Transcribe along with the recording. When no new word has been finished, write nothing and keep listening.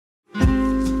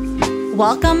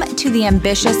Welcome to the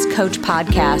Ambitious Coach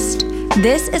Podcast.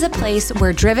 This is a place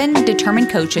where driven, determined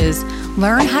coaches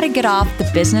learn how to get off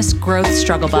the business growth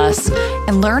struggle bus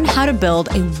and learn how to build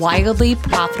a wildly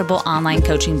profitable online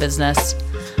coaching business.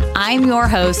 I'm your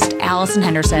host, Allison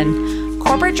Henderson,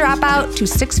 corporate dropout to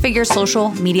six-figure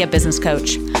social media business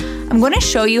coach. I'm going to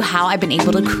show you how I've been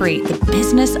able to create the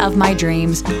business of my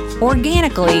dreams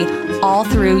organically, all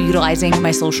through utilizing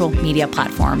my social media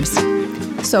platforms.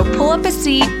 So pull up a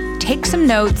seat, take some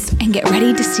notes, and get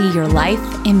ready to see your life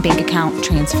and bank account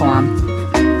transform.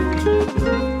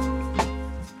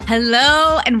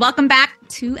 Hello, and welcome back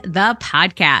to the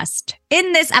podcast.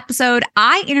 In this episode,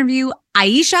 I interview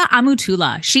Ayisha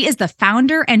Amatullah. She is the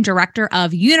founder and director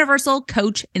of Universal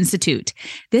Coach Institute.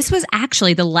 This was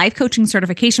actually the life coaching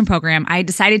certification program I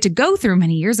decided to go through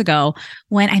many years ago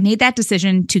when I made that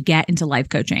decision to get into life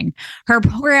coaching. Her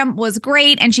program was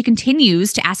great, and she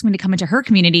continues to ask me to come into her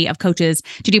community of coaches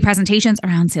to do presentations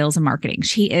around sales and marketing.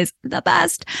 She is the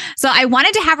best. So I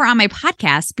wanted to have her on my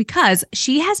podcast because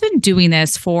she has been doing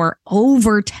this for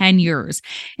over 10 years,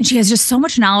 and she has just so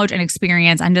much knowledge and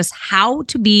experience on just how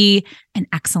to be an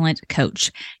excellent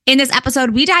coach. In this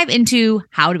episode, we dive into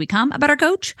how to become a better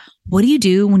coach. What do you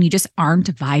do when you just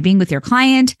aren't vibing with your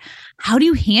client? How do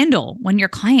you handle when your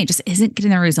client just isn't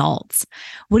getting the results?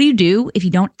 What do you do if you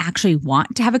don't actually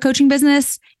want to have a coaching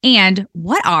business? And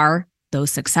what are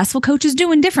those successful coaches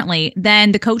doing differently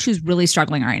than the coach who's really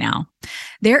struggling right now?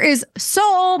 There is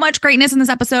so much greatness in this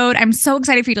episode. I'm so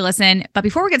excited for you to listen. But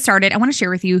before we get started, I want to share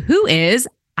with you who is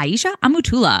Ayisha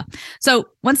Amatullah. So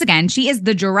once again, she is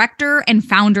the director and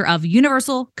founder of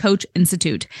Universal Coach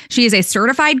Institute. She is a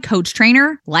certified coach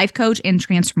trainer, life coach, and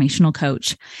transformational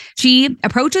coach. She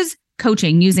approaches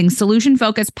coaching using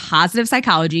solution-focused positive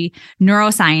psychology,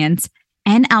 neuroscience,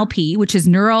 NLP, which is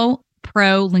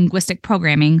neuro-pro-linguistic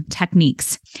programming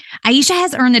techniques. Ayisha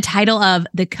has earned the title of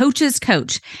the coach's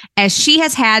coach, as she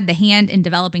has had the hand in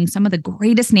developing some of the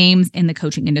greatest names in the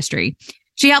coaching industry.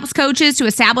 She helps coaches to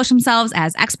establish themselves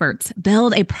as experts,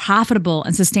 build a profitable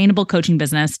and sustainable coaching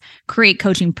business, create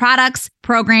coaching products,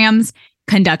 programs,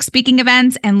 conduct speaking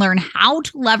events, and learn how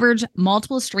to leverage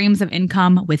multiple streams of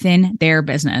income within their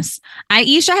business.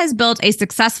 Ayisha has built a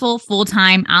successful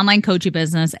full-time online coaching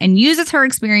business and uses her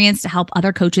experience to help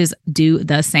other coaches do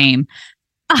the same.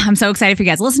 I'm so excited for you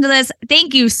guys to listen to this.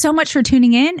 Thank you so much for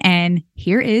tuning in, and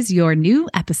here is your new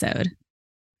episode.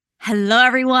 Hello,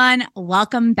 everyone.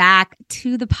 Welcome back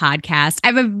to the podcast. I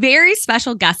have a very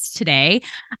special guest today.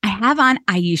 I have on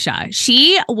Ayisha.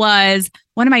 She was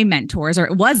one of my mentors,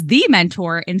 or was the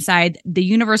mentor inside the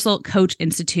Universal Coach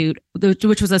Institute,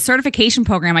 which was a certification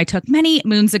program I took many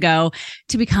moons ago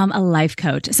to become a life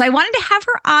coach. So I wanted to have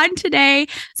her on today.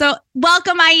 So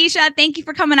welcome, Ayisha. Thank you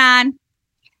for coming on.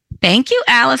 Thank you,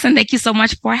 Allison. Thank you so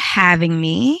much for having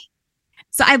me.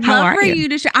 So I'd love for you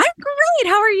to share. I'm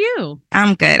great. How are you?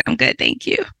 I'm good. Thank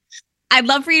you. I'd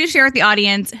love for you to share with the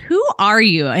audience, who are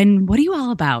you and what are you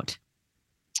all about?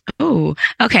 Oh,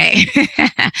 okay.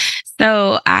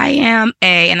 So I am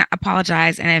and I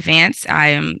apologize in advance.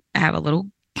 I have a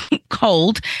little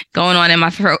cold going on in my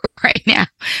throat right now,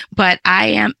 but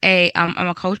I'm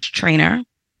a coach trainer.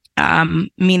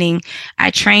 Meaning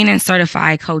I train and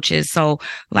certify coaches. So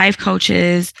life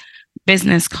coaches,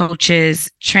 business coaches,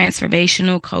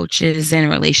 transformational coaches, and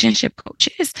relationship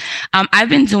coaches. I've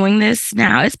been doing this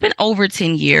now. It's been over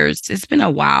 10 years. It's been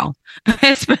a while.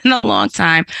 It's been a long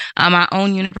time. I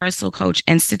own Universal Coach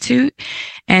Institute.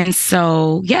 And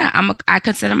so, yeah, I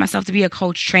consider myself to be a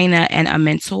coach trainer and a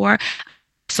mentor.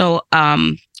 So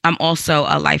I'm also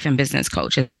a life and business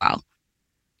coach as well.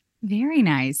 Very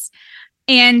nice.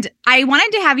 And I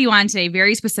wanted to have you on today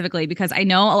very specifically because I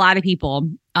know a lot of people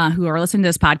who are listening to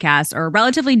this podcast are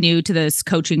relatively new to this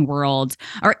coaching world,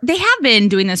 or they have been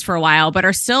doing this for a while, but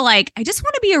are still like, I just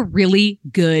want to be a really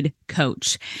good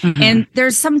coach. Mm-hmm. And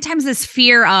there's sometimes this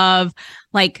fear of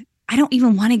like, I don't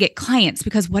even want to get clients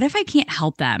because what if I can't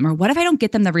help them? Or what if I don't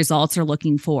get them the results they're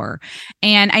looking for?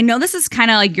 And I know this is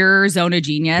kind of like your zone of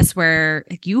genius where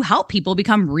you help people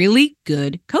become really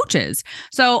good coaches.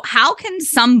 So how can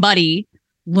somebody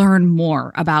learn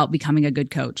more about becoming a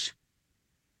good coach?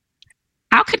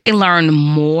 How could they learn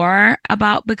more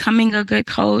about becoming a good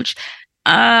coach?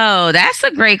 Oh, that's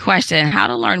a great question. How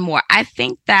to learn more. I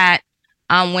think that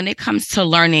when it comes to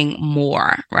learning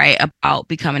more, right, about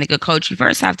becoming a good coach, you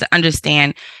first have to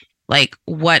understand like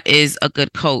what is a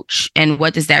good coach and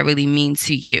what does that really mean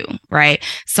to you, right?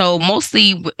 So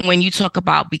mostly when you talk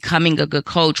about becoming a good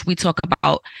coach, we talk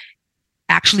about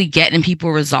actually getting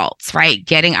people results, right?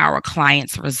 Getting our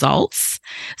clients results.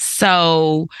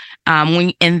 So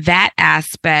when in that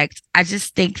aspect, I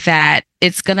just think that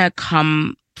it's going to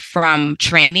come from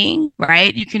training,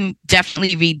 right? You can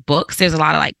definitely read books. There's a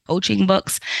lot of like coaching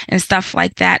books and stuff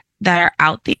like that are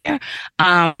out there.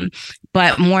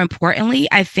 But more importantly,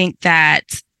 I think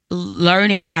that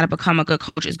learning how to become a good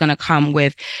coach is going to come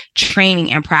with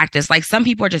training and practice. Like some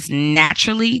people are just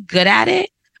naturally good at it,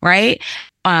 right?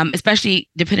 Especially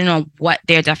depending on what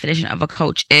their definition of a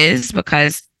coach is,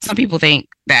 because some people think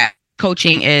that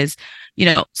coaching is,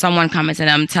 someone coming to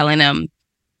them, telling them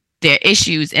their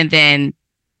issues, and then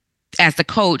as the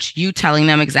coach, you telling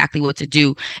them exactly what to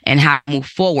do and how to move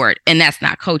forward. And that's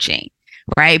not coaching,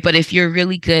 right? But if you're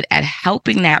really good at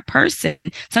helping that person,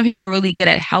 some people are really good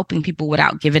at helping people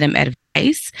without giving them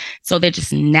advice. So they're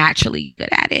just naturally good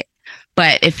at it.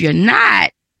 But if you're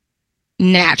not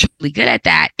naturally good at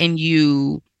that and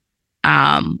you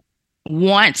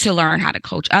want to learn how to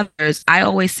coach others, I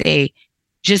always say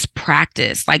just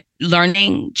practice, like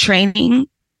learning, training.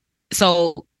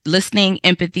 So listening,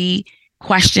 empathy,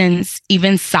 questions,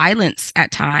 even silence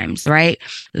at times, right?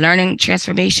 Learning,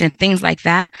 transformation, things like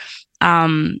that.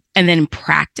 And then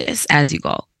practice as you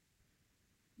go.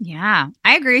 Yeah,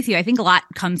 I agree with you. I think a lot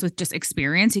comes with just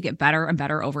experience. You get better and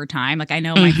better over time. Like I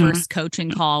know my first coaching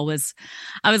call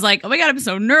I was like, oh my God, I'm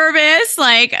so nervous.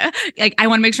 Like I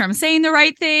want to make sure I'm saying the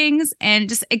right things. And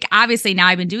just obviously now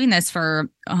I've been doing this for,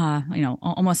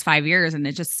 almost 5 years, and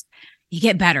you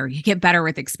get better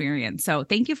with experience. So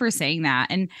thank you for saying that.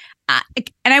 And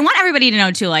I want everybody to know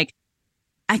too, like,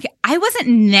 I wasn't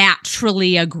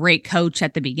naturally a great coach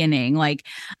at the beginning. Like,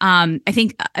 I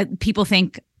think people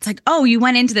think it's like, oh, you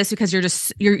went into this because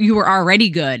you were already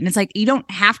good. And it's like, you don't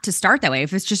have to start that way.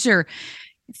 If it's just you're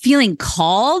feeling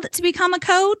called to become a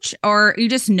coach, or you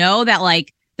just know that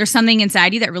like there's something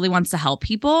inside you that really wants to help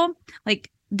people,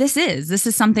 like this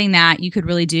is something that you could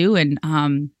really do. And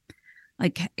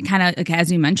like kind of like,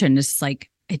 as you mentioned, just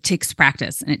like it takes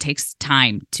practice and it takes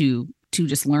time to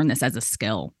just learn this as a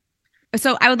skill.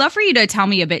 So I would love for you to tell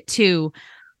me a bit too,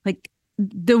 like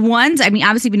the ones, I mean,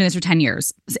 obviously you've been doing this for 10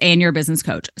 years and you're a business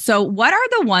coach. So what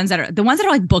are the ones that are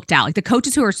like booked out, like the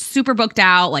coaches who are super booked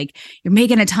out, like you're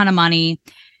making a ton of money,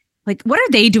 like what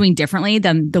are they doing differently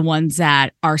than the ones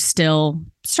that are still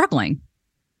struggling?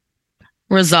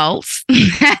 Results.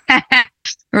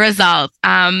 Results.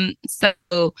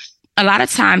 So a lot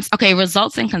of times,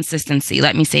 results and consistency.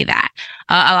 Let me say that.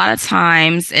 A lot of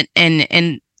times,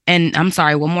 and I'm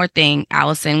sorry, one more thing,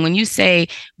 Allison, when you say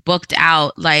booked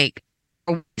out, like,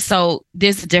 so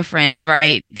there's a difference,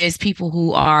 right? There's people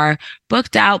who are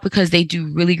booked out because they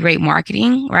do really great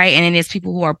marketing, right? And then there's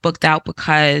people who are booked out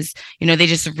because, they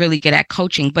just really good at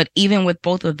coaching. But even with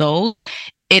both of those,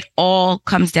 it all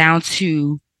comes down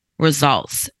to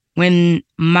results. When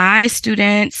my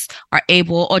students are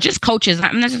able, or just coaches,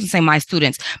 I'm not just going to say my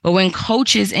students, but when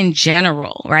coaches in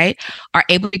general, right, are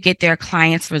able to get their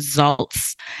clients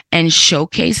results and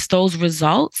showcase those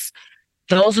results,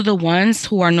 those are the ones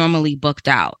who are normally booked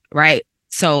out, right?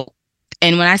 So,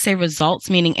 and when I say results,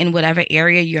 meaning in whatever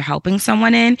area you're helping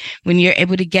someone in, when you're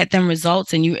able to get them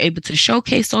results and you're able to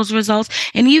showcase those results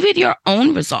and even your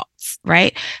own results,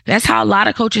 right? That's how a lot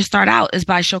of coaches start out, is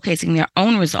by showcasing their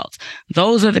own results.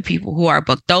 Those are the people who are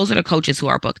booked. Those are the coaches who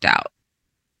are booked out.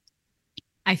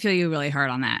 I feel you really hard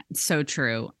on that. It's so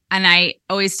true. And I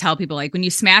always tell people, like, when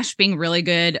you smash being really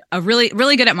good, really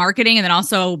good at marketing, and then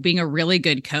also being a really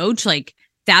good coach, like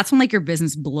that's when like your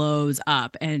business blows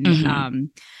up. And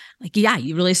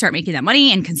you really start making that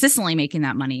money and consistently making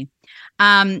that money.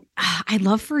 I'd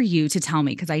love for you to tell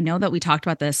me, because I know that we talked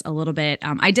about this a little bit.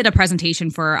 I did a presentation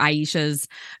for Ayisha's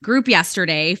group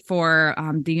yesterday for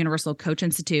the Universal Coach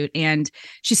Institute. And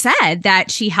she said that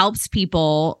she helps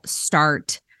people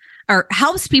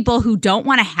helps people who don't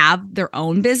want to have their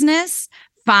own business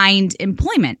find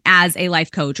employment as a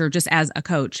life coach or just as a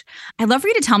coach. I'd love for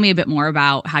you to tell me a bit more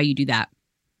about how you do that.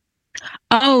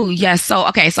 Oh, yes. So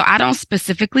I don't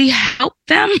specifically help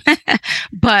them,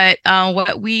 but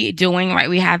what we doing, right?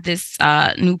 We have this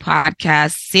new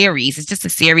podcast series. It's just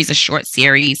a short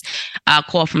series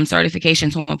called From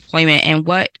Certification to Employment. And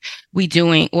what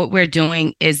we're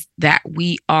doing is that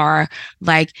we are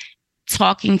like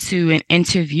talking to and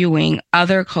interviewing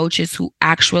other coaches who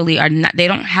actually they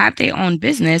don't have their own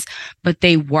business, but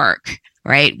they work,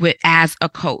 right, as a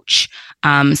coach.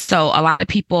 So a lot of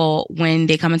people, when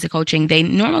they come into coaching, they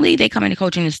come into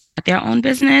coaching to start their own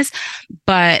business,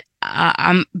 but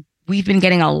we've been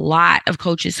getting a lot of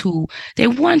coaches who they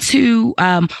want to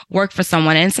work for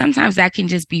someone. And sometimes that can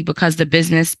just be because the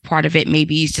business part of it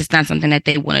maybe is just not something that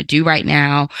they want to do right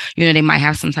now. They might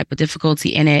have some type of difficulty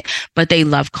in it, but they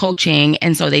love coaching.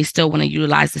 And so they still want to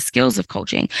utilize the skills of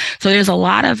coaching. So there's a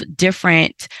lot of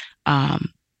different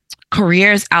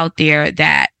careers out there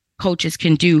that coaches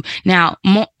can do. Now,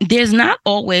 there's not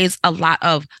always a lot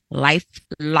of life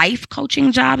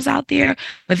coaching jobs out there,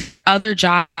 but other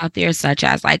jobs out there, such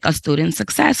as like a student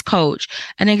success coach,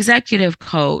 an executive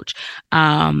coach,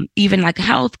 even like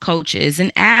health coaches,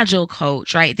 an agile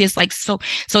coach, right? There's like so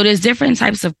there's different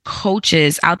types of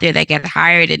coaches out there that get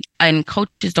hired, and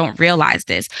coaches don't realize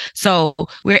this. So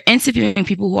we're interviewing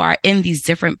people who are in these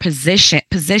different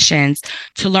positions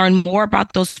to learn more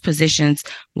about those positions.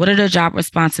 What are the job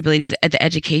responsibilities, the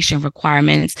education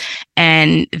requirements,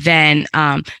 and then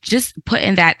just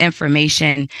putting that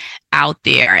information out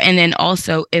there. And then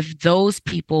also, if those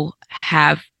people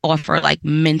offer like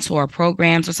mentor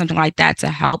programs or something like that to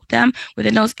help them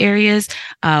within those areas,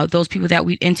 those people that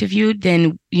we interviewed,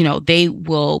 then, they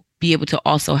will be able to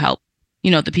also help,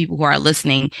 the people who are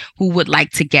listening who would like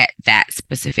to get that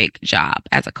specific job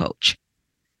as a coach.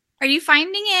 Are you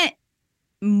finding it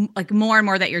like more and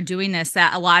more that you're doing this,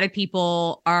 that a lot of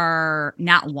people are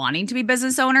not wanting to be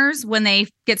business owners when they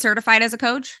get certified as a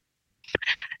coach?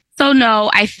 So no,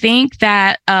 I think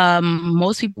that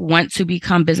most people want to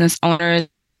become business owners.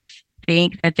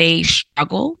 Think that they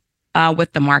struggle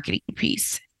with the marketing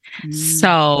piece.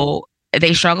 So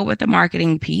they struggle with the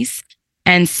marketing piece.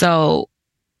 And so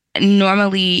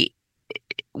normally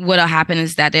what'll happen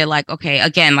is that they're like, okay,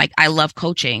 again, like I love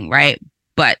coaching, right?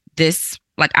 But this,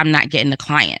 like, I'm not getting the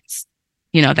clients,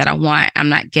 that I want. I'm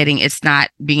not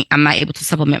able to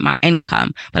supplement my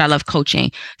income, but I love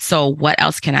coaching. So what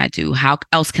else can I do? How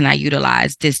else can I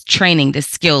utilize this training, this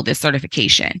skill, this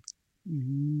certification?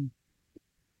 Mm-hmm.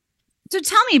 So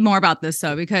tell me more about this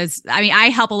though, because I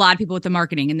help a lot of people with the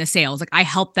marketing and the sales. Like I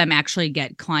help them actually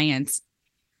get clients.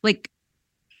 Like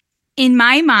in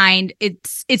my mind,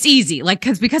 it's easy. Like,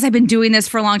 because I've been doing this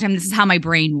for a long time, this is how my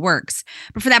brain works.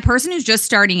 But for that person who's just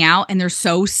starting out and they're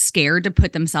so scared to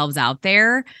put themselves out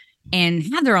there and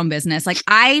have their own business, like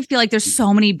I feel like there's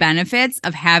so many benefits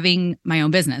of having my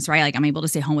own business, right? Like I'm able to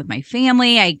stay home with my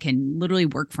family. I can literally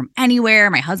work from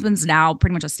anywhere. My husband's now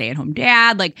pretty much a stay-at-home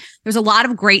dad. Like there's a lot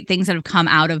of great things that have come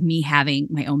out of me having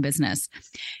my own business.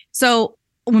 So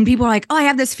when people are like, oh, I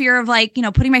have this fear of like,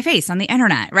 putting my face on the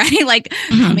internet, right? Like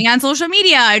coming on social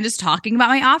media and just talking about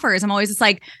my offers. I'm always just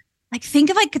like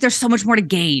think of like there's so much more to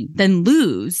gain than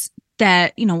lose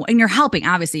that, and you're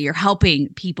helping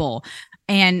people.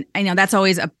 And I know that's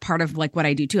always a part of like what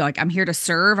I do too. Like I'm here to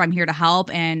serve, I'm here to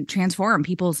help and transform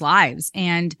people's lives.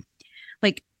 And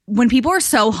like when people are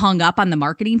so hung up on the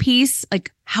marketing piece,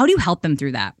 like how do you help them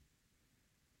through that?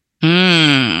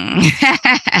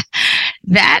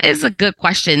 That is a good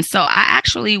question. So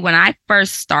when I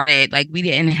first started, like we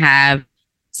didn't have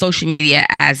social media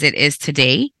as it is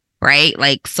today, right?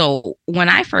 Like, so when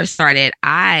I first started,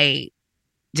 I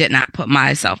did not put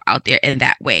myself out there in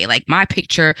that way. Like my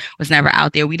picture was never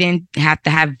out there. We didn't have to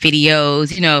have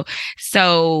videos,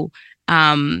 So,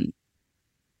 and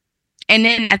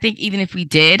then I think even if we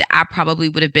did, I probably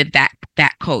would have been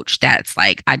that coach that's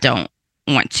like, I don't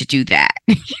want to do that.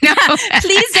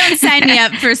 Please don't sign me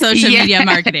up for social media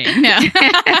marketing.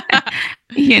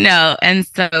 No. And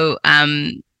so,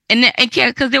 and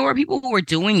because there were people who were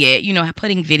doing it,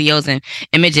 putting videos and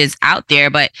images out there.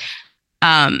 But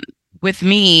with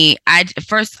me, I'm just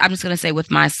going to say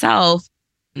with myself,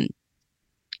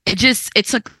 it just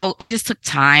took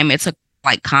time. It took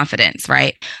like confidence,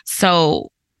 right?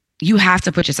 So you have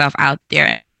to put yourself out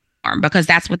there because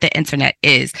that's what the internet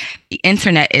is. The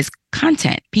internet is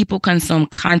content. People consume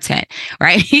content,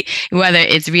 right? Whether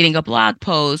it's reading a blog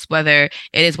post, whether it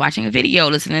is watching a video,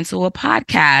 listening to a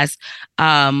podcast,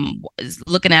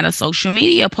 looking at a social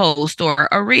media post or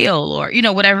a reel or,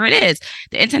 whatever it is.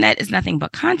 The internet is nothing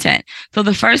but content. So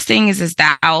the first thing is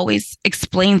that I always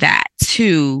explain that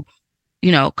to,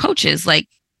 coaches. Like,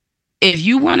 if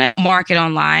you want to market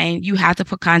online, you have to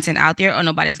put content out there or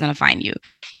nobody's going to find you.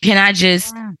 You cannot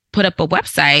just put up a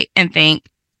website and think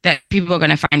that people are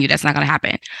going to find you. That's not going to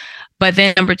happen. But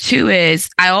then number two is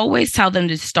I always tell them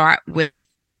to start with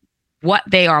what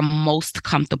they are most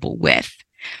comfortable with,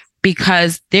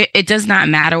 because it does not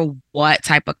matter what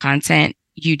type of content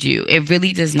you do. It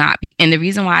really does not. And the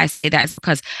reason why I say that is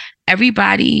because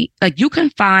everybody, like you can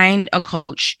find a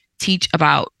coach teach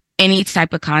about any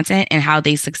type of content and how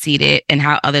they succeeded and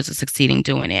how others are succeeding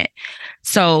doing it.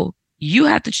 So you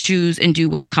have to choose and do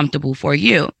what's comfortable for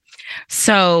you.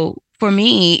 So for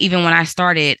me, even when I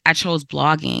started, I chose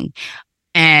blogging.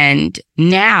 And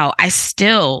now I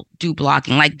still do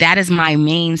blogging. Like that is my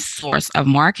main source of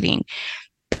marketing.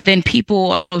 Then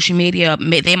people on social media,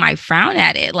 they might frown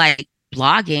at it, like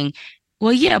blogging.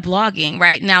 Well, yeah, blogging,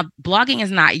 right? Now, blogging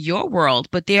is not your world,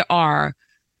 but there are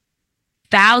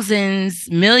thousands,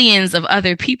 millions of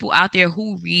other people out there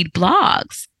who read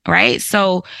blogs. right?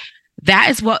 So that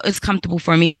is what is comfortable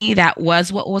for me. That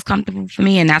was what was comfortable for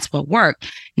me, and that's what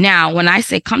worked. Now, when I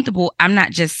say comfortable, I'm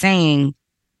not just saying,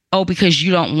 oh, because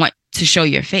you don't want to show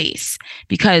your face,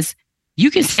 because you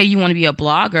can say you want to be a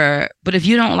blogger, but if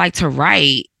you don't like to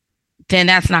write, then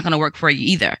that's not going to work for you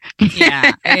either.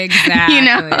 Yeah, exactly. You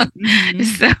know?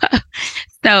 Mm-hmm.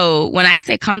 So when I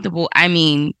say comfortable, I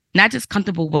mean, not just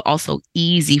comfortable, but also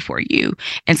easy for you,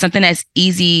 and something that's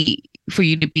easy for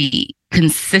you to be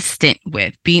consistent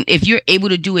with. Being, if you're able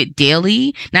to do it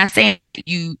daily, not saying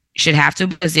you should have to,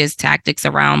 because there's tactics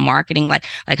around marketing, like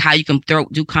how you can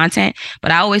do content.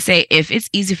 But I always say, if it's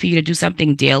easy for you to do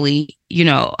something daily, you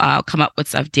know, come up with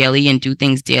stuff daily and do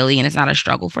things daily, and it's not a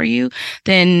struggle for you,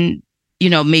 then, you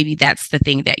know, maybe that's the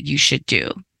thing that you should do.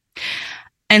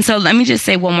 And so let me just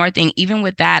say one more thing. Even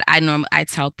with that, I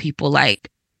tell people, like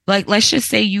let's just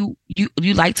say you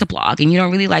like to blog and you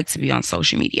don't really like to be on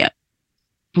social media.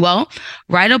 Well,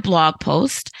 write a blog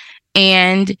post,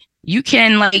 and you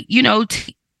can, like, you know,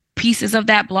 pieces of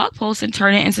that blog post and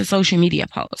turn it into social media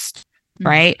post,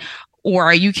 right?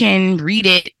 Or you can read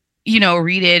it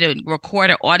and record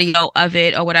an audio of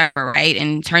it or whatever, right?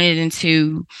 And turn it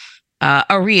into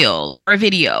a reel or a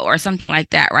video or something like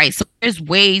that, right? So there's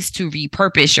ways to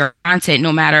repurpose your content,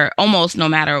 almost no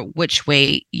matter which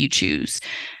way you choose.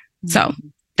 So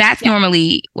that's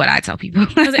normally what I tell people.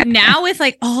 Now with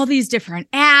like all these different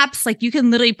apps, like you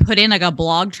can literally put in like a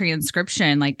blog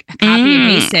transcription, like copy and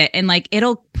paste it, and like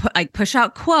it'll push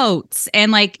out quotes,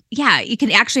 and like, yeah, you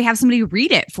can actually have somebody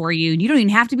read it for you, and you don't even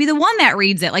have to be the one that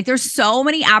reads it. Like there's so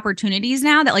many opportunities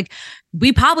now that like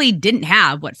we probably didn't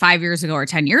have 5 years ago or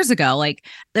 10 years ago. Like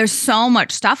there's so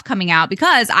much stuff coming out,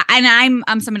 because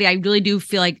I'm somebody, I really do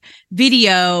feel like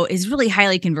video is really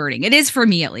highly converting. It is for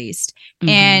me, at least.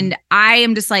 And I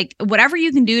am just like, whatever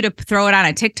you can do to throw it on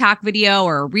a TikTok video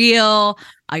or a reel,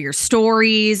 your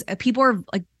stories, people are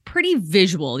like pretty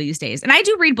visual these days. And I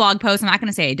do read blog posts. I'm not going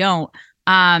to say I don't.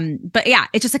 But yeah,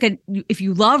 it's just like if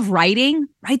you love writing,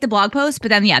 write the blog post. But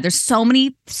then, yeah, there's so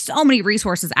many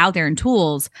resources out there and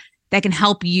tools that can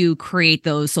help you create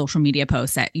those social media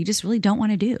posts that you just really don't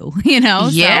want to do, you know?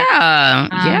 Yeah.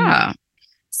 Yeah.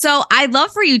 So I'd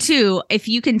love for you too, if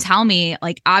you can tell me,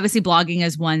 like, obviously blogging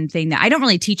is one thing that I don't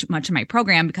really teach much in my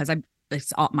program, because I'm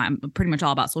pretty much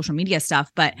all about social media stuff.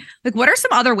 But like, what are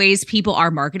some other ways people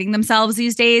are marketing themselves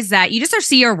these days that you just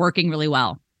see are working really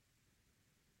well?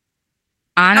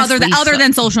 Honestly, other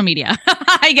than social media,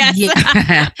 I guess.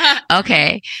 Yeah.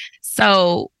 Okay.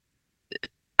 So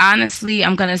honestly,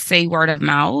 I'm gonna say word of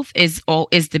mouth is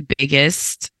the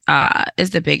biggest.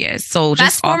 So best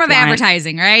just form of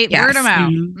advertising, right? Yes. Word of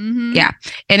mouth. Yeah,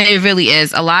 and it really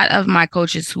is. A lot of my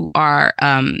coaches who are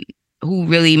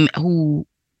who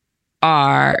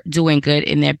are doing good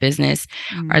in their business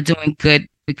are doing good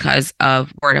because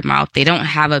of word of mouth. They don't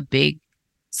have a big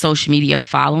social media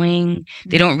following.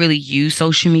 They don't really use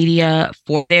social media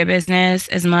for their business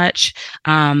as much.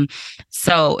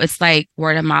 So it's like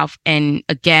word of mouth. And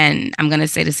again, I'm going to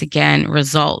say this again,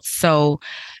 results. So,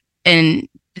 and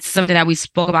it's something that we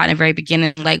spoke about in the very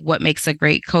beginning, like what makes a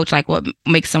great coach, like what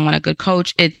makes someone a good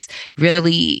coach. It's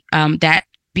really that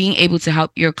being able to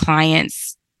help your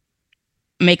clients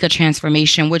make a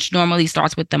transformation, which normally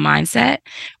starts with the mindset,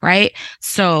 right?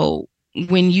 So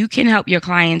when you can help your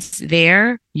clients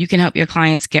there, you can help your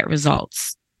clients get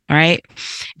results, right?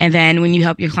 And then when you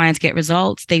help your clients get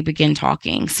results, they begin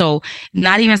talking. So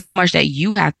not even so much that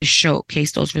you have to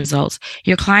showcase those results.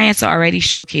 Your clients are already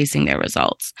showcasing their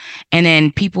results. And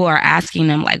then people are asking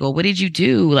them like, well, what did you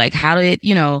do? Like, how did,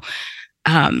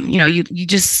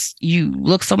 you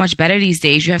look so much better these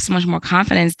days. You have so much more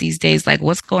confidence these days. Like,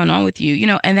 what's going on with you?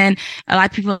 And then a lot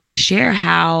of people share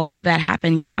how that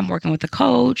happened. I'm working with a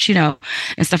coach, and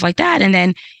stuff like that. And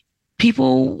then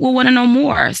people will want to know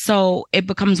more. So it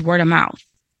becomes word of mouth.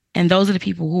 And those are the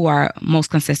people who are most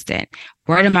consistent.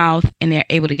 Word of mouth, and they're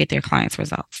able to get their clients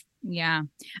results. Yeah.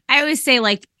 I always say,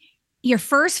 like, your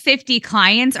first 50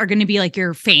 clients are going to be like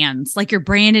your fans, like your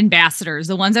brand ambassadors,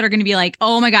 the ones that are going to be like,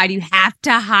 oh my God, you have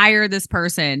to hire this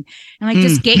person. And like,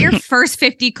 just get your first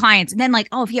 50 clients. And then like,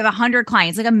 oh, if you have 100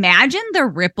 clients, like imagine the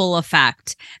ripple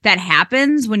effect that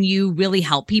happens when you really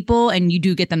help people and you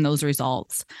do get them those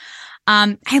results.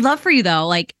 I love for you though,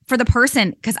 like for the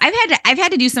person, because I've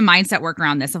had to do some mindset work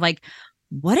around this of like,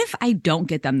 what if I don't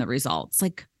get them the results?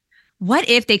 Like, what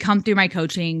if they come through my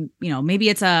coaching, maybe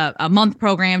it's a month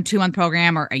program, 2-month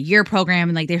program, or a year program,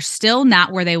 and like they're still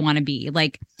not where they want to be.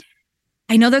 Like,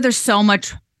 I know that there's so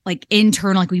much like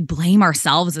internal, like we blame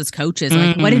ourselves as coaches.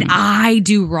 Like, what did I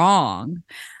do wrong?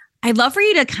 I'd love for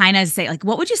you to kind of say, like,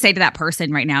 what would you say to that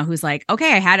person right now who's like,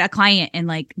 okay, I had a client and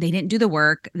like they didn't do the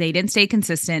work, they didn't stay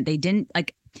consistent, they didn't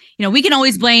like, we can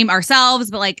always blame ourselves,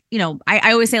 but like,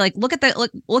 I always say like, look at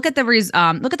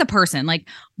the person, like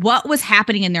what was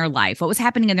happening in their life, what was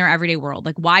happening in their everyday world,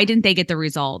 like why didn't they get the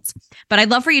results? But I'd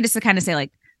love for you just to kind of say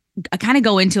like, kind of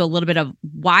go into a little bit of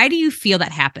why do you feel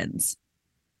that happens?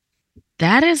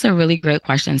 That is a really great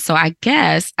question. So I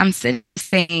guess I'm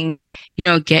saying,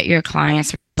 get your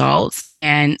clients results.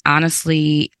 And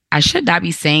honestly, I should not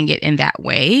be saying it in that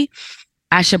way.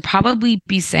 I should probably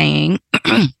be saying,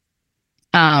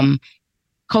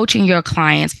 coaching your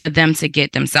clients for them to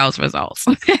get themselves results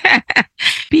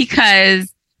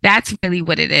because that's really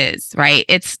what it is, right?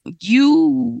 It's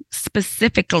you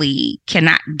specifically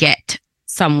cannot get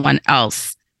someone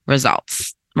else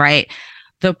results, right?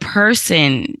 The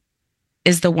person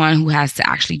is the one who has to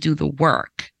actually do the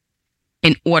work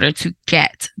in order to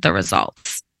get the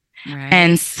results. Right.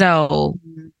 And so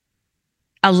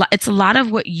it's a lot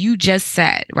of what you just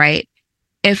said, right?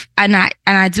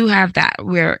 I do have that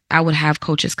where I would have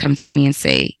coaches come to me and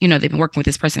say, they've been working with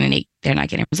this person and they're not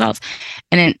getting results.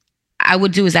 And then I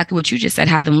would do exactly what you just said,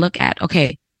 have them look at,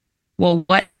 okay, well,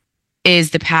 what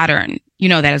is the pattern,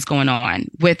 that is going on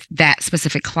with that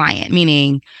specific client?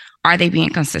 Meaning, are they being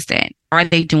consistent? Are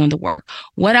they doing the work?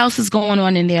 What else is going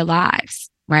on in their lives,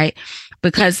 right?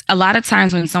 Because a lot of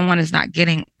times when someone is not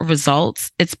getting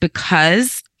results, it's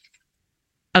because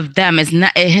of them. It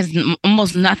has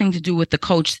almost nothing to do with the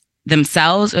coach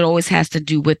themselves. It always has to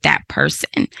do with that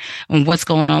person and what's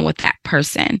going on with that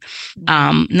person.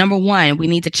 Number one, we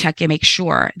need to check and make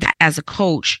sure that as a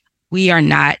coach, we are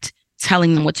not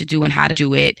telling them what to do and how to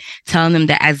do it, telling them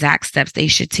the exact steps they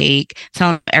should take,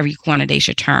 telling them every corner they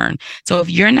should turn. So if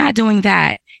you're not doing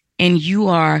that and you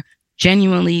are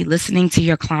genuinely listening to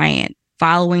your client,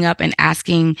 following up and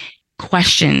asking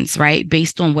questions, right,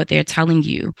 based on what they're telling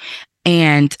you,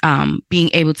 and being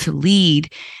able to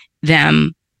lead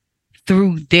them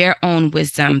through their own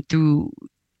wisdom, through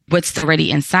what's already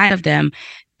inside of them,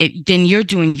 then you're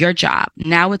doing your job.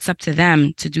 Now it's up to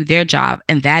them to do their job,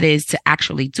 and that is to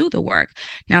actually do the work.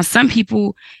 Now, some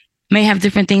people may have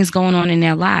different things going on in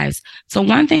their lives. So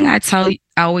one thing I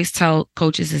always tell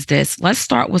coaches is this: let's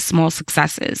start with small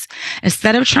successes.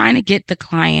 Instead of trying to get the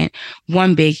client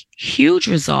one big, huge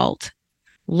result,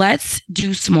 let's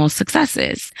do small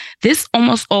successes. This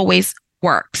almost always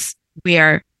works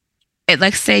where,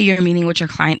 let's say you're meeting with your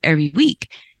client every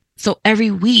week. So every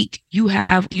week you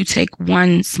take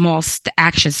one small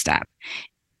action step,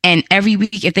 and every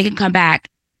week, if they can come back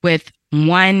with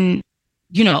one,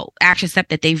 action step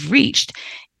that they've reached,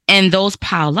 and those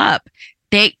pile up,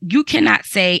 you cannot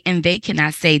say, and they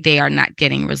cannot say they are not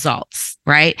getting results,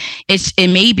 right?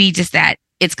 It may be just that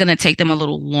it's going to take them a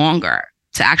little longer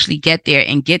to actually get there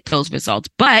and get those results,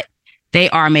 but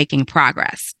they are making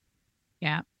progress.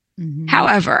 Yeah. Mm-hmm.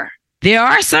 However, there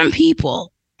are some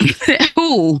people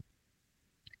who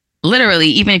literally,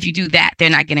 even if you do that, they're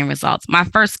not getting results. My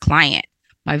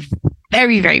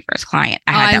very, very first client.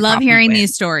 I love hearing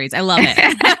these stories. I love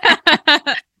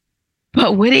it.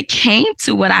 But when it came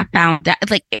to what I found out,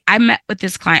 like I met with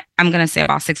this client, I'm going to say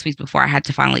about 6 weeks before I had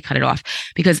to finally cut it off,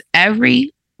 because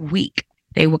every week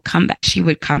they would come back. She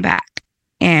would come back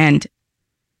and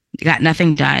got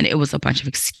nothing done. It was a bunch of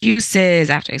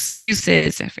excuses after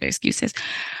excuses after excuses.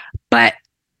 But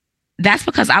that's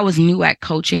because I was new at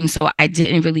coaching, so I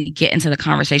didn't really get into the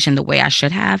conversation the way I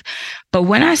should have. But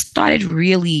when I started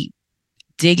really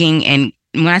digging, and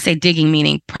when I say digging,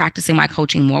 meaning practicing my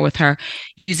coaching more with her,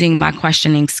 using my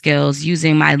questioning skills,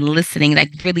 using my listening,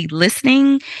 like really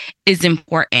listening is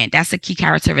important. That's a key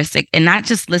characteristic. And not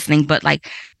just listening, but like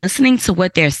listening to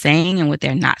what they're saying and what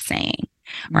they're not saying.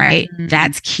 Right? Mm-hmm.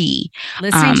 That's key.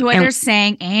 Listening to what they're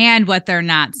saying and what they're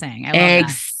not saying. I love that.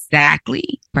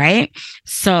 Exactly. Right.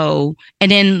 So,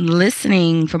 and then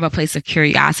listening from a place of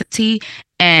curiosity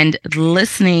and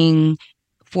listening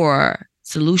for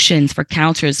solutions, for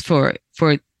counters, for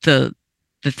the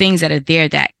things that are there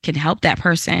that can help that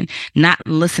person, not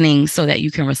listening so that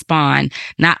you can respond,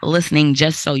 not listening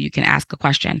just so you can ask a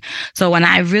question. So when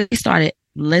I really started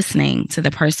listening to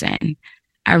the person,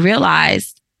 I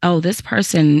realized, oh, this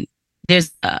person,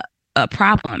 there's a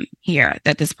problem here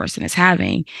that this person is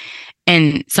having.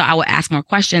 And so I would ask more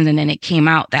questions, and then it came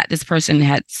out that this person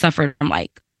had suffered from I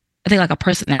think a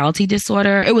personality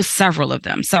disorder. It was several of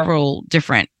them, several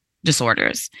different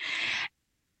disorders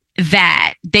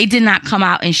that they did not come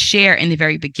out and share in the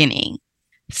very beginning.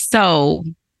 So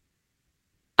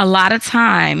a lot of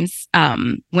times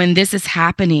when this is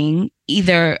happening,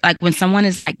 either when someone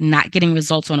is not getting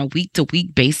results on a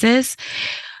week-to-week basis,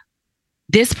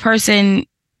 this person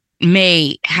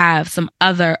may have some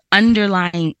other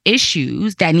underlying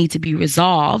issues that need to be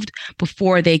resolved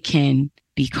before they can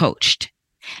be coached.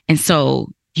 And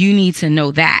so you need to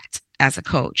know that as a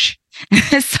coach.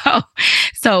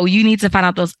 So you need to find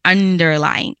out those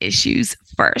underlying issues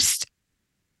first.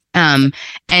 And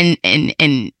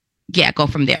yeah, go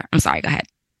from there. I'm sorry, go ahead.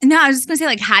 No, I was just gonna say,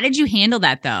 like, how did you handle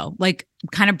that though? Like,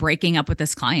 kind of breaking up with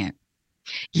this client?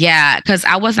 Yeah, because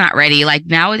I was not ready. Like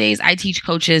nowadays, I teach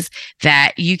coaches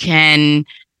that you can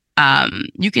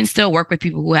still work with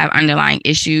people who have underlying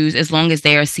issues as long as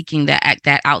they are seeking that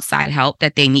outside help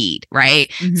that they need, right?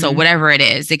 Mm-hmm. So whatever it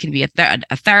is, it can be a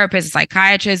therapist, a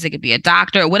psychiatrist, it could be a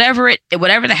doctor, whatever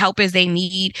the help is they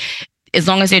need. As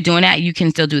long as they're doing that, you can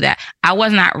still do that. I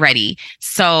was not ready.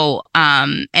 So,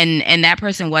 and that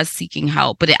person was seeking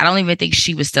help, but I don't even think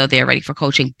she was still there ready for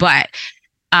coaching. But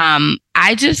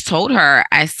I just told her,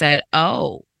 I said,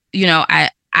 oh, I'm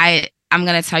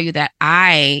going to tell you that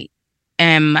I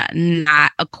am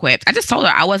not equipped. I just told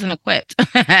her I wasn't equipped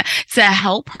to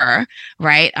help her,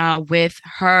 right, with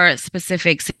her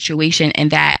specific situation, and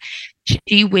that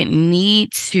she would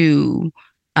need to,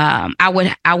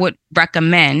 I would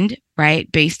recommend,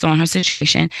 right, based on her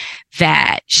situation,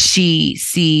 that she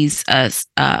sees us,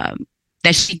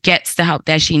 that she gets the help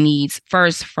that she needs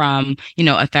first from,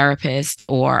 a therapist,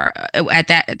 or at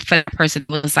that for that person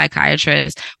was a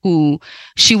psychiatrist who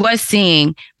she was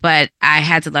seeing, but I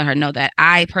had to let her know that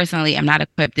I personally am not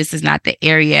equipped. This is not the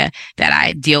area that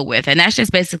I deal with. And that's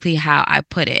just basically how I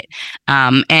put it.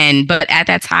 But at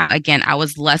that time, again, I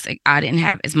didn't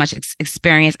have as much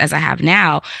experience as I have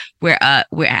now,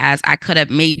 whereas I could have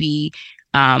maybe,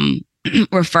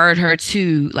 referred her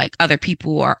to like other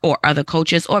people or other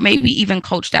coaches, or maybe even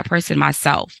coach that person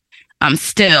myself,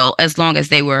 still, as long as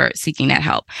they were seeking that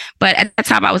help. But at the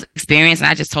time I was experienced,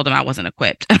 and I just told them I wasn't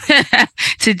equipped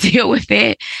to deal with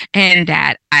it, and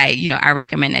that I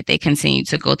recommend that they continue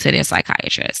to go to their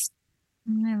psychiatrist.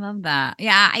 I love that.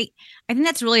 Yeah, I think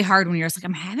that's really hard when you're just like,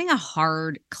 I'm having a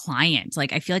hard client.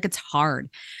 Like, I feel like it's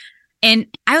hard. And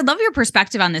I would love your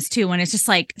perspective on this too, when it's just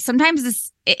like,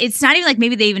 sometimes it's not even like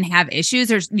maybe they even have issues.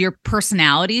 There's your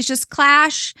personalities just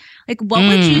clash. Like, what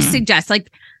would you suggest?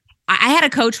 Like, I had a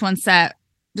coach once that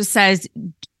just says,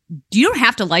 you don't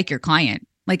have to like your client.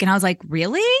 Like, and I was like,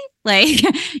 really? Like,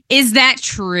 is that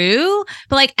true?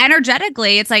 But like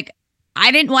energetically, it's like,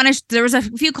 I didn't want to, there was a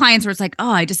few clients where it's like,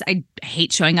 oh, I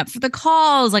hate showing up for the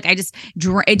calls. Like,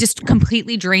 it just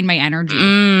completely drained my energy.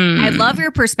 I love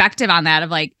your perspective on that of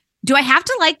like, do I have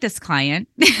to like this client?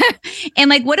 And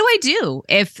like, what do I do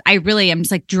if I really am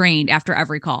just like drained after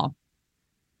every call?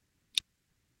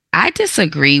 I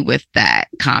disagree with that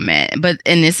comment,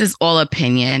 and this is all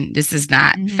opinion. This is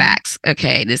not facts.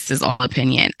 Okay. This is all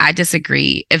opinion. I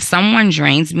disagree. If someone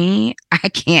drains me, I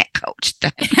can't coach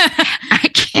them.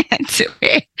 I can't do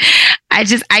it.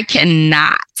 I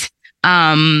cannot.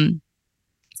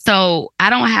 So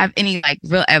I don't have any like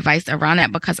real advice around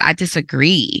that, because I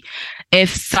disagree. If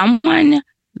someone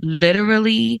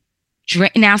literally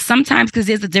now, sometimes, because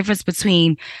there's a difference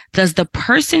between, does the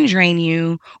person drain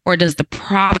you, or does the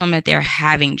problem that they're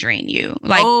having drain you?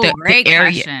 Like great the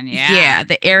area, question. Yeah,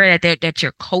 the area that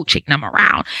you're coaching them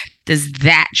around, does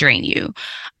that drain you?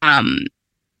 And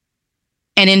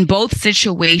in both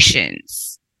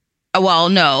situations, well,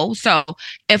 no. So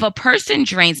if a person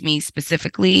drains me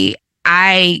specifically,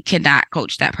 I cannot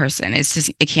coach that person. It's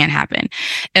just, it can't happen.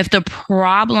 If the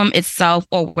problem itself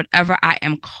or whatever I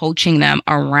am coaching them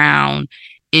around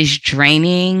is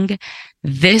draining,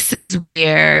 this is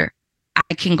where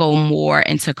I can go more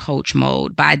into coach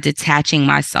mode by detaching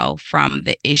myself from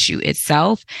the issue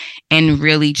itself and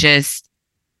really just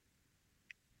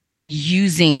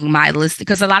using my list.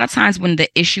 Because a lot of times when the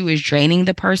issue is draining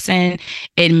the person,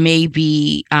 it may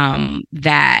be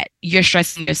that you're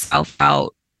stressing yourself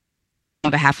out on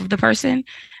behalf of the person,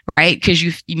 right? Because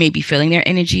you may be feeling their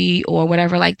energy or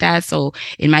whatever like that. So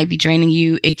it might be draining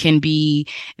you. It can be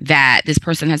that this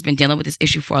person has been dealing with this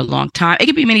issue for a long time. It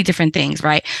could be many different things,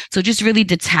 right? So just really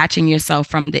detaching yourself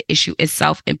from the issue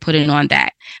itself and putting on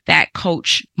that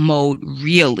coach mode,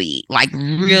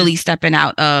 really stepping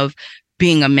out of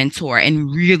being a mentor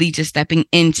and really just stepping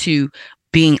into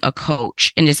being a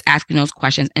coach and just asking those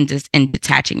questions and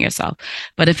detaching yourself.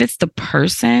 But if it's the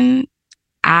person,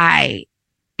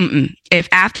 if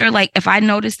I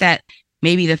notice that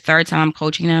maybe the third time I'm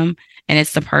coaching them and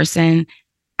it's the person,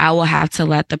 I will have to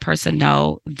let the person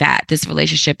know that this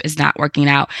relationship is not working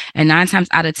out. And 9 times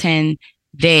out of 10,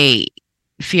 they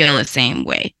feel the same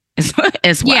way as well.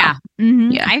 Yeah. Mm-hmm.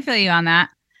 Yeah. I feel you on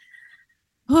that.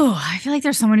 Oh, I feel like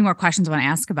there's so many more questions I want to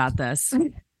ask about this.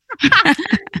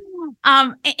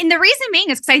 And the reason being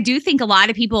is because I do think a lot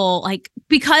of people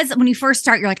because when you first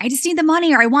start, you're like, I just need the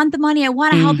money, or I want the money. I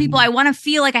want to help people. I want to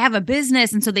feel like I have a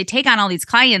business. And so they take on all these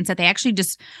clients that they actually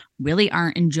just really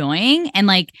aren't enjoying.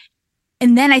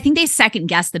 And then I think they second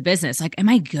guess the business. Like, am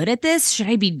I good at this? Should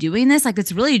I be doing this? Like,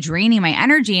 it's really draining my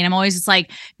energy. And I'm always just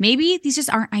like, maybe these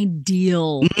just aren't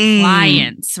ideal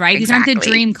clients, right? Exactly. These aren't the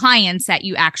dream clients that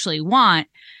you actually want.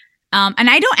 And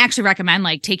I don't actually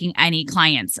recommend taking any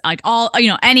clients, all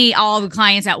the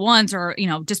clients at once, or,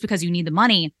 just because you need the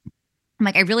money. I'm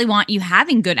like, I really want you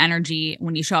having good energy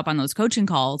when you show up on those coaching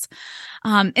calls.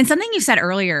 And something you said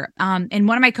earlier, and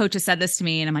one of my coaches said this to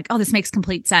me, and I'm like, oh, this makes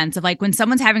complete sense of when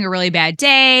someone's having a really bad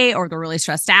day or they're really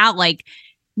stressed out,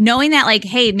 knowing that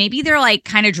hey, maybe they're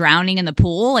kind of drowning in the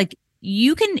pool.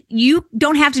 You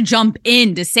don't have to jump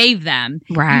in to save them.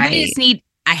 Right. You really just need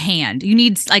a hand. You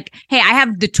need hey, I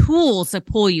have the tools to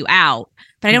pull you out,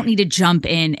 but I don't need to jump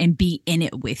in and be in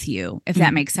it with you, if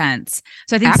that makes sense.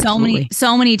 So I think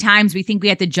so many times we think we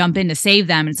have to jump in to save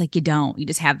them. And it's you don't.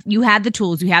 You have the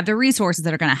tools, you have the resources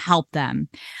that are going to help them.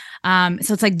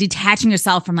 So it's detaching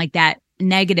yourself from that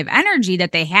negative energy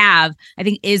that they have, I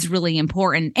think is really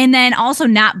important. And then also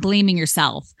not blaming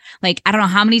yourself. I don't know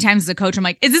how many times as a coach, I'm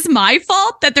like, is this my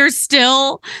fault that they're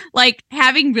still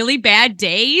having really bad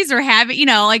days, or having,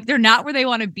 they're not where they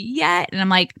want to be yet? And I'm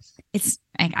like,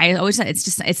 I always said,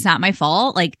 it's not my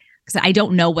fault. Because I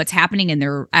don't know what's happening in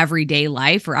their everyday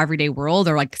life or everyday world,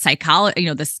 or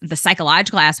psychology, the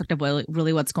psychological aspect of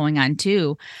really what's going on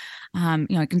too.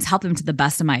 I can help them to the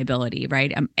best of my ability,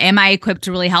 right? Am I equipped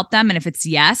to really help them? And if it's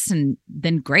yes, and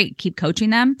then great, keep coaching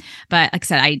them. But like I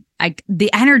said,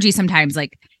 the energy sometimes,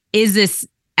 is this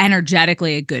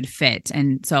energetically a good fit?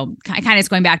 And so I kind of is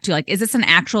going back to is this an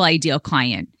actual ideal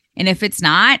client? And if it's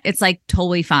not, it's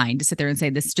totally fine to sit there and say,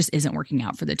 this just isn't working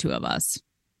out for the two of us.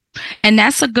 And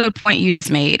that's a good point you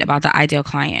just made about the ideal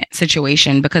client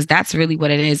situation, because that's really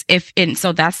what it is.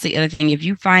 So that's the other thing. If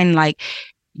you find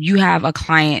you have a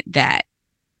client that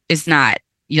is not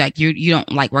you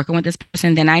don't like working with this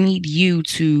person, then I need you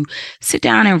to sit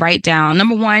down and write down.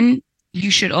 Number one,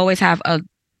 you should always have a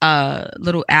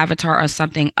little avatar or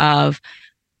something of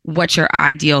what your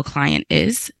ideal client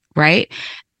is, right?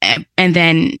 And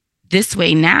then this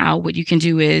way, now what you can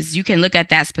do is you can look at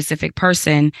that specific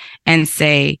person and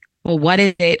say, well, what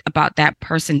is it about that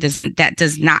person that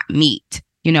does not meet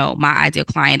my ideal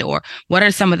client? Or what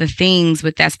are some of the things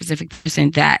with that specific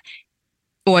person that's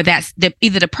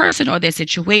either the person or their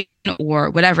situation or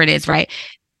whatever it is, right,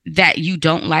 that you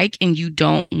don't like and you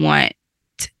don't want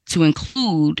to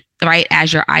include, right,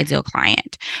 as your ideal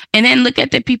client. And then look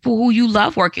at the people who you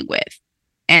love working with,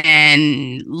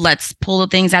 and let's pull the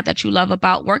things out that you love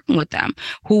about working with them.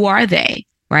 Who are they,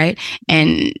 right?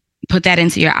 And put that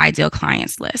into your ideal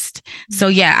clients list. So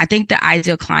yeah, I think the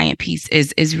ideal client piece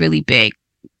is really big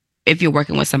if you're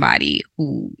working with somebody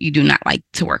who you do not like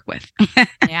to work with.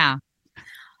 Yeah.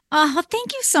 Well,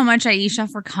 thank you so much,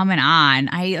 Ayisha, for coming on.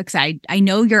 I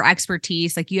know your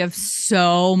expertise. You have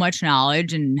so much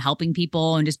knowledge in helping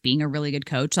people and just being a really good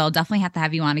coach. So I'll definitely have to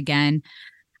have you on again.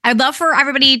 I'd love for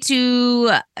everybody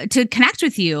to connect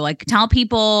with you. Tell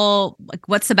people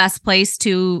what's the best place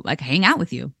to hang out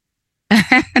with you.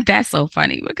 That's so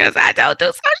funny because I don't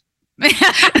do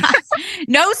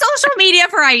no social media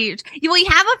for Ayisha. We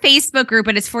have a Facebook group,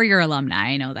 but it's for your alumni.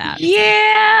 I know that.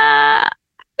 Yeah.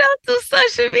 Don't do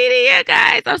social media,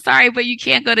 guys. I'm sorry, but you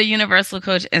can't go to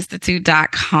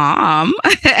universalcoachinstitute.com.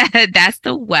 That's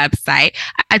the website.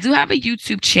 I do have a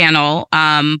YouTube channel,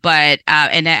 but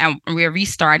we're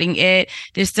restarting it.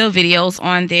 There's still videos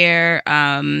on there,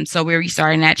 so we're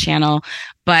restarting that channel.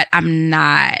 But I'm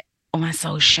not on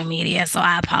social media, so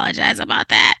I apologize about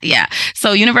that. Yeah,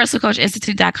 so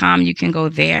universalcoachinstitute.com. You can go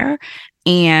there,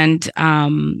 and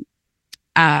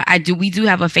we do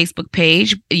have a Facebook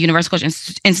page. Universal Coach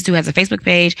Institute has a Facebook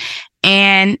page,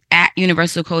 and at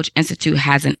Universal Coach Institute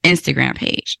has an Instagram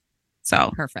page.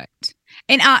 So perfect.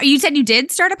 And you said you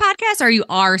did start a podcast, or you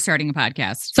are starting a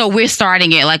podcast? So we're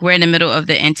starting it. We're in the middle of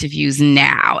the interviews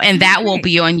now, and that will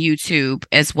be on YouTube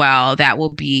as well. That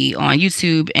will be on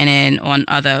YouTube and then on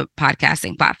other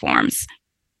podcasting platforms.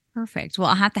 Perfect. Well,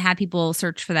 I'll have to have people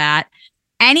search for that.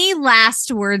 Any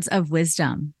last words of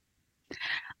wisdom?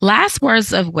 Last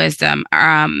words of wisdom.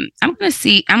 I'm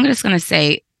just going to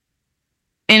say,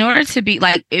 in order to be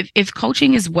if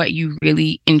coaching is what you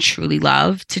really and truly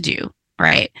love to do,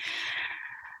 right?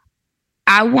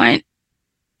 I want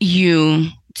you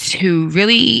to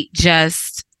really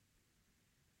just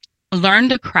learn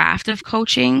the craft of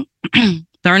coaching, And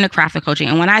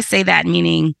when I say that,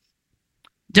 meaning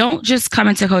don't just come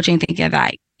into coaching thinking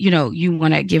that you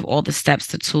want to give all the steps,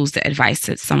 the tools, the advice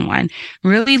to someone.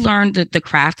 Really learn the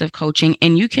craft of coaching.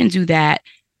 And you can do that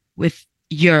with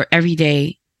your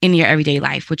everyday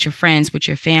life, with your friends, with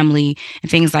your family, and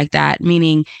things like that,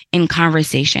 meaning in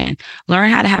conversation.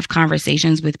 Learn how to have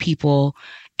conversations with people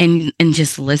and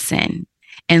just listen.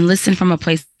 And listen from a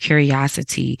place of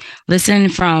curiosity. Listen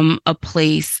from a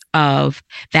place of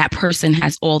that person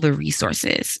has all the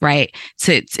resources, right?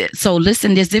 So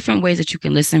listen, there's different ways that you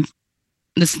can listen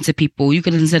to people. You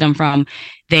can listen to them from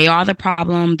they are the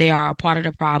problem, they are a part of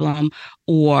the problem,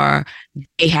 or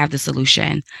they have the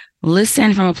solution.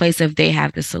 Listen from a place of they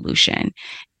have the solution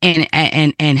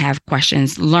and have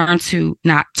questions. Learn to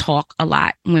not talk a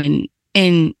lot when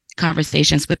in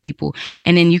conversations with people.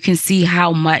 And then you can see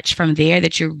how much from there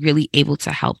that you're really able to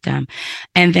help them.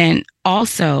 And then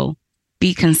also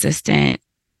be consistent.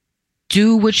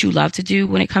 Do what you love to do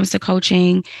when it comes to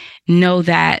coaching. Know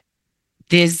that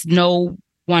there's no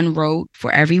one road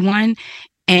for everyone.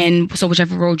 And so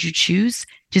whichever road you choose,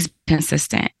 just be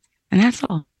consistent. And that's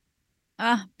all.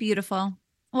 Oh, beautiful.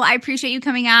 Well, I appreciate you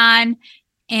coming on.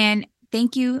 And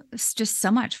thank you just so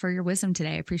much for your wisdom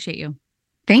today. I appreciate you.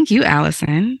 Thank you,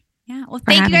 Allison. Yeah. Well,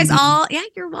 thank you guys all. Yeah,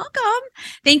 you're welcome.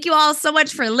 Thank you all so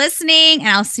much for listening. And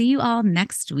I'll see you all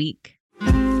next week.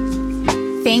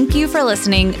 Thank you for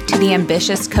listening to the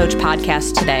Ambitious Coach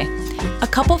podcast today. A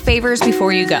couple favors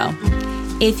before you go.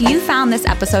 If you found this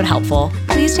episode helpful,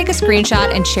 please take a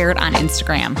screenshot and share it on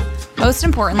Instagram. Most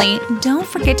importantly, don't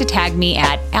forget to tag me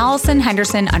at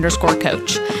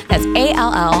AllisonHenderson_coach. That's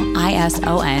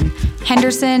ALLISON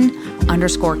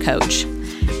Henderson_coach.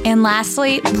 And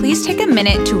lastly, please take a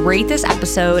minute to rate this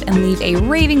episode and leave a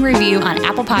raving review on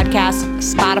Apple Podcasts,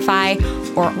 Spotify,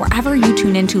 or wherever you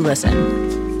tune in to listen.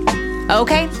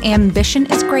 Okay, ambition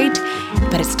is great,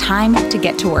 but it's time to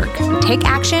get to work. Take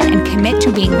action and commit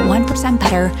to being 1%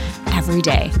 better every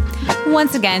day.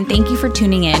 Once again, thank you for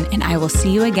tuning in, and I will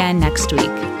see you again next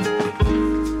week.